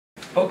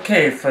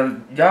Okay, for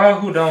y'all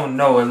who don't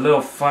know, a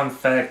little fun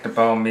fact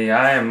about me.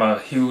 I am a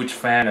huge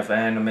fan of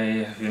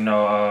anime.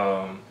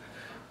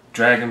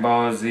 Dragon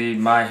Ball Z,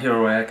 My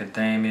Hero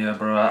Academia,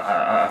 bro.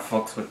 I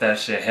fucks with that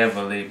shit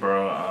heavily,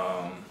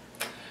 bro.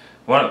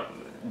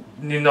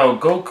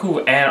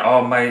 Goku and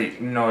All Might,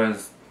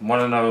 is one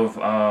of those,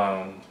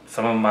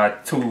 some of my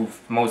two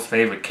most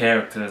favorite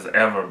characters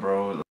ever,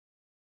 bro.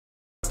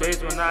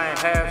 Days when I ain't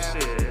have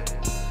shit.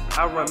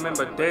 I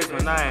remember days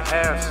when I ain't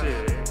have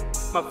shit.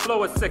 My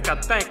flow is sick, I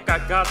think I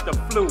got the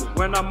flu.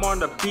 When I'm on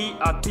the beat,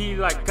 I be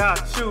like,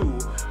 got you.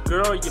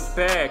 Girl, you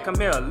bad, come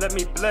here, let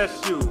me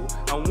bless you.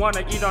 I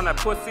wanna eat on that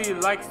pussy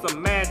like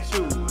some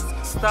Manchus.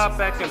 Stop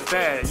acting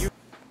bad, you.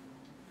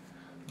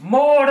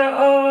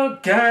 MordaGang!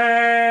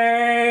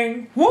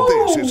 Woo!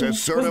 This is a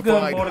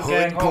certified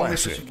hood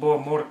classic. It's your boy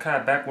Mordecai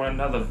back with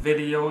another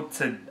video.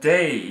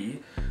 Today,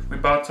 we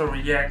about to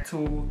react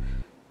to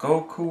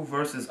Goku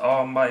versus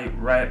All Might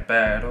rap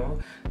battle.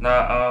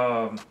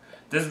 Now,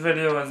 this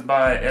video is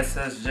by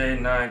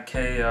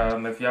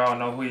SSJ9K. If y'all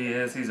know who he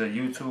is, he's a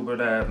YouTuber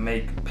that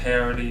make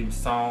parody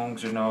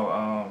songs,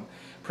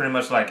 pretty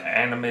much like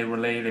anime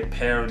related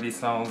parody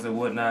songs and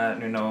whatnot,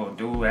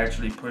 dude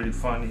actually pretty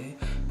funny.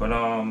 But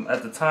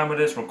at the time of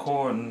this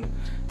recording,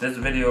 this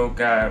video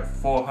got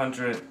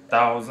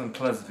 400,000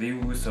 plus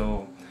views,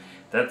 so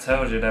that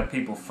tells you that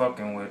people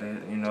fucking with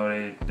it.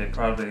 They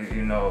probably,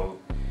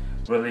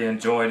 really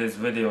enjoy this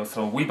video.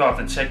 So we about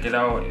to check it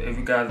out. If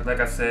you guys,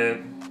 like I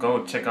said,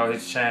 go check out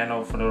his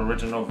channel for the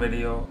original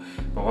video.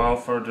 But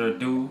without further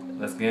ado,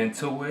 let's get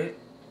into it.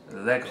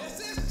 Let's go.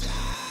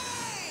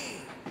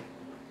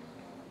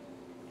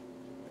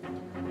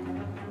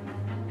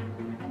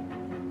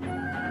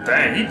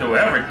 Dang, he do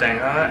everything,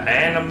 huh?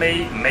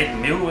 Animate, make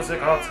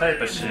music, all type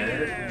of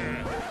shit.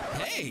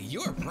 Hey,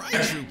 you're a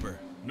Prime Trooper.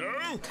 No?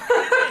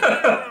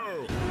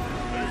 No!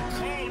 They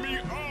call me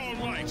All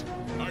Might.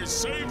 I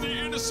save the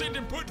innocent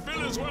and put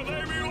villains where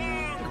they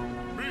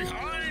belong.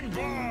 Behind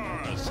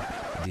bars.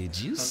 Did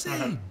you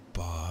say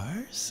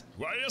bars?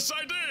 Why, yes,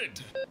 I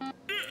did.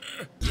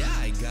 Yeah,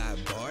 I got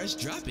bars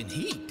dropping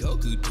heat.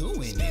 Goku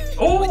doing it.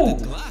 Oh! With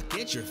the Glock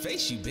at your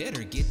face, you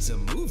better get to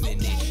moving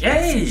it.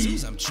 Yay!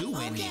 I'm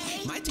chewing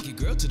it. Might take a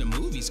girl to the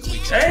movies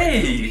quick.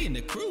 Hey! Me and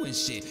the crew and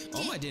shit.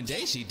 Oh my damn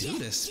day, she do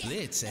the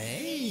splits.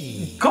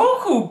 Hey!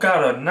 Goku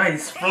got a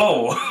nice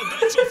flow. Oh,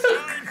 that's a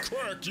fine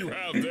quirk you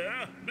have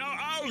there. Now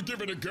I'll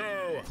give it a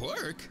go.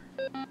 Quirk?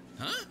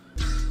 Huh?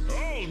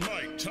 All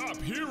Might, top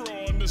hero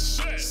on the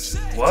set.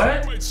 What?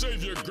 I might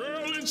save your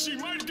girl and she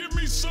might give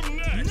me some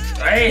neck.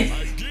 Hey!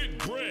 I get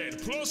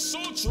bread plus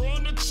ultra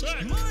on the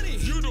check. Money.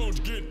 You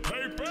don't get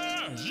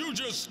paper, you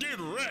just get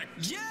wrecked.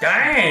 Yeah.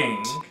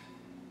 Dang!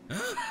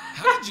 Huh?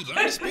 How did you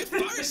learn to spit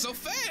fire so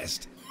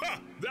fast? Ha!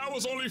 That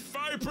was only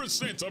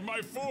 5% of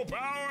my full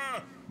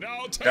power.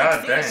 Now take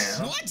God this.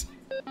 damn. What?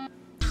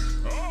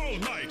 All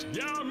Might,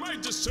 yeah, I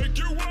might just take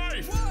your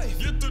wife. Wife?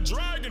 Get the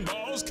Dragon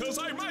Balls, cause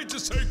I might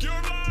just take your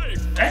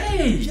life.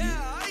 Hey!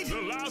 Yeah,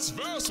 The last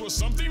verse was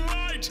something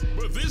light,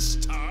 but this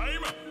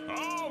time,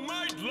 All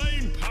Might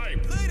lane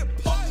pipe. Later,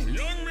 pipe.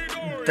 Young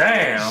Midoriya,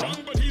 Damn.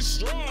 young but he's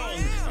strong.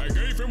 I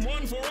gave him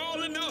one for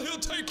all, and now he'll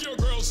take your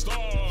girl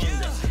song.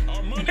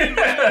 Our money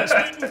man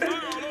spitting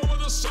fire all over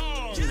the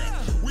song.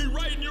 We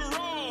righting you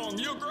wrong,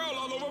 your girl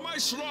all over my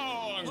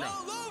schlong.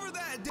 All over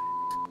that.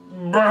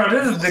 Bro,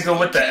 this nigga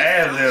with the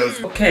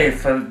ad-libs. Okay,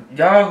 for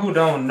y'all who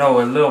don't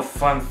know, a little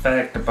fun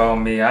fact about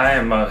me. I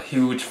am a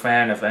huge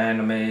fan of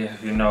anime.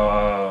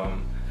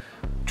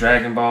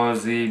 Dragon Ball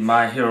Z,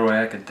 My Hero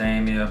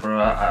Academia, bro.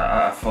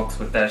 I fucks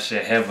with that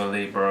shit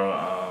heavily,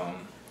 bro.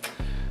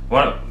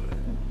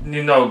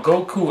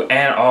 Goku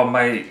and All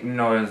Might,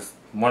 is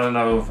one of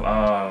those,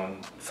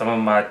 some of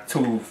my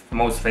two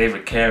most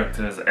favorite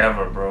characters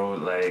ever, bro.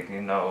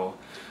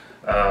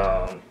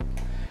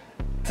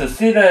 To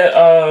see that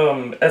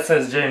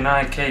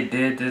SSJ9K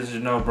did this,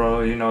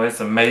 bro,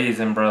 it's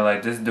amazing, bro.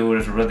 Like, this dude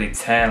is really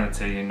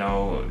talented,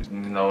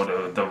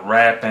 the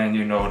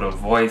rapping, the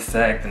voice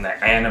acting, the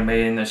anime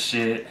and the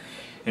shit,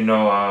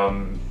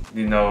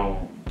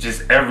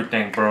 just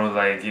everything, bro.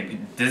 Like,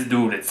 this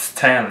dude is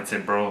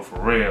talented, bro, for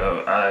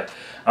real. I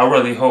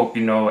really hope,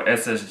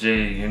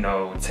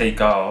 SSJ,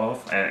 take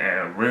off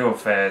and real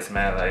fast,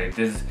 man. Like,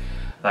 this,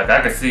 like,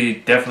 I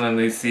could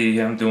definitely see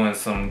him doing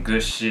some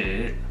good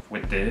shit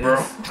with this, bro.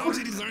 How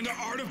did he learn the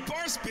art of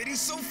bar spitting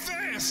so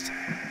fast?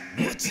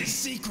 What's his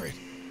secret?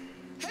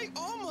 Hey,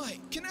 All Might,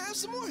 can I have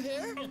some more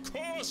hair? Of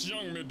course,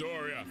 young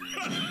Midoriya.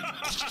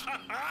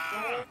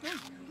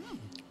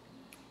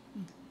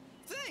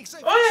 Thanks.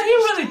 Oh yeah, he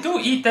really do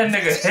eat that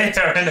nigga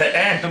hair in the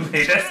anime.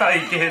 That's how he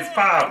get his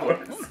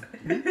powers.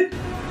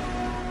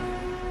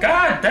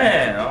 God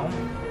damn.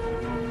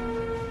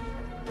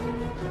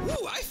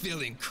 Ooh, I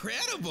feel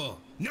incredible.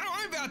 Now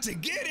I'm about to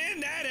get in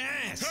that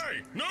ass.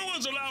 Hey, no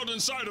one's allowed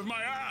inside of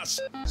my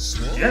ass.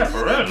 Yeah,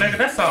 for real, nigga.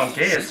 That sound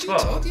gay as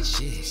fuck. Talking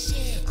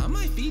shit. I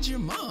might feed your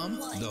mom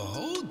the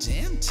whole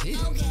damn tip.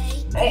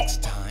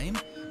 Next time,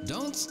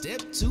 don't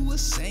step to a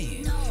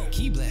saying.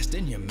 Key blast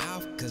in your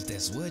mouth, cause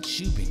that's what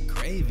you've been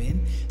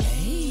craving.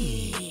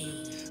 Hey,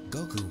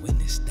 Goku win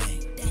this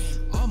thing.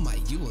 All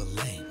Might, you a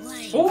lame.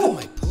 Ooh. I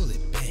might pull it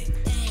bang.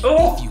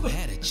 Oh. If you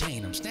had a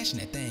chain, I'm snatching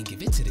that thing,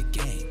 give it to the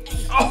gang.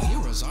 Oh.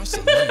 Heroes are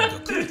so lame,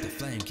 Goku with the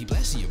flame, keep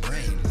blasting your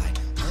brain like,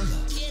 hold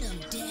up. Get him,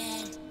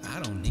 Dad. I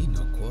don't need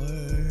no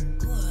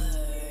quirk.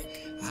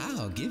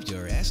 I'll give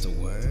your ass the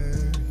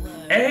word.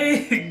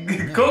 Hey,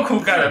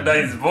 Goku got a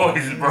nice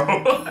voice,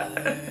 bro.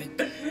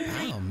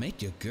 I'll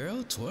make your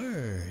girl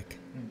twerk.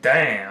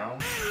 Damn.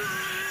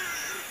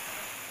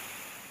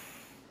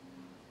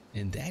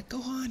 And that,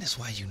 Gohan, is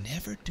why you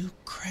never do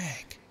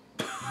crack.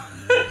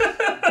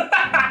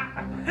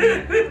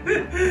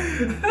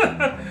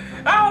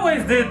 I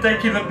always did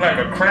think he looked like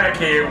a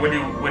crackhead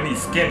when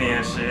he's skinny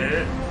and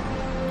shit.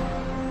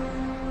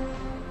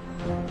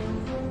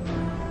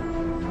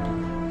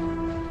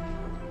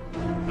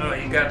 Oh,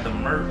 he got the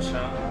merch,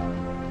 huh?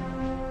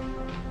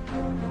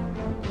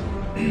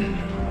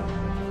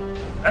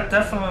 I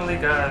definitely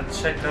gotta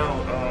check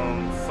out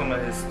some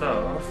of his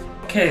stuff.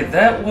 Okay,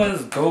 that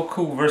was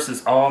Goku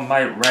versus All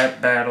Might rap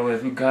battle.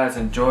 If you guys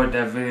enjoyed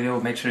that video,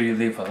 make sure you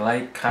leave a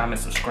like,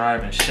 comment,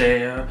 subscribe, and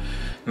share.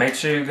 Make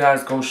sure you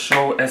guys go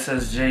show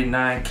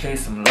SSJ9K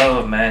some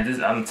love,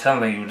 man. I'm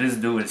telling you, this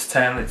dude is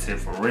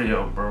talented for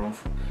real, bro.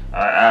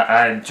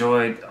 I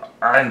enjoy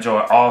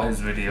all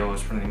his videos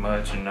pretty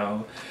much, you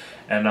know.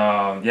 And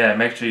yeah,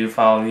 make sure you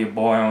follow your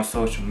boy on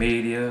social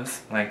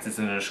medias. Link is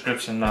in the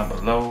description down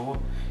below.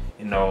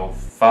 You know,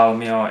 follow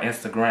me on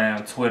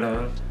Instagram,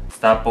 Twitter.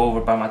 Stop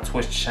over by my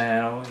Twitch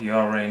channel. You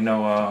already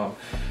know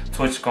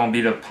Twitch gonna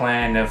be the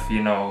plan if,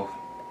 you know,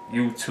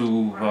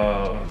 YouTube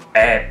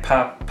ad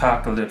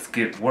apocalypse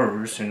get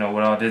worse, you know,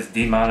 with all this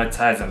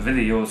demonetizing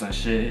videos and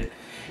shit.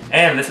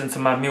 And listen to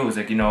my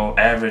music, you know,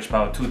 average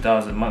about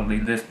 2,000 monthly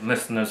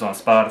listeners on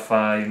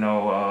Spotify, you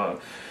know,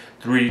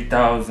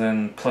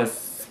 3,000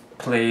 plus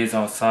plays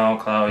on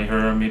SoundCloud. You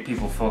heard me,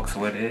 people fucks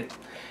with it.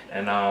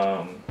 And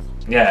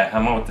yeah,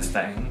 I'm on with this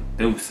thing.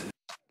 Deuces.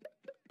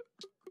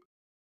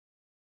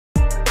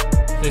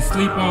 They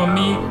sleep on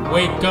me,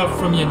 wake up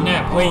from your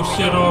nap, whole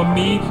shit on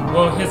me,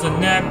 well here's a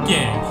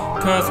napkin.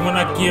 Cause when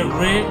I get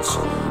rich,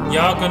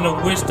 y'all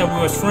gonna wish that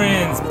we was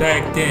friends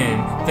back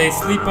then. They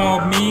sleep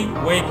on me,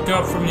 wake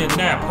up from your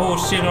nap, whole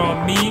shit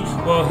on me,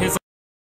 well here's a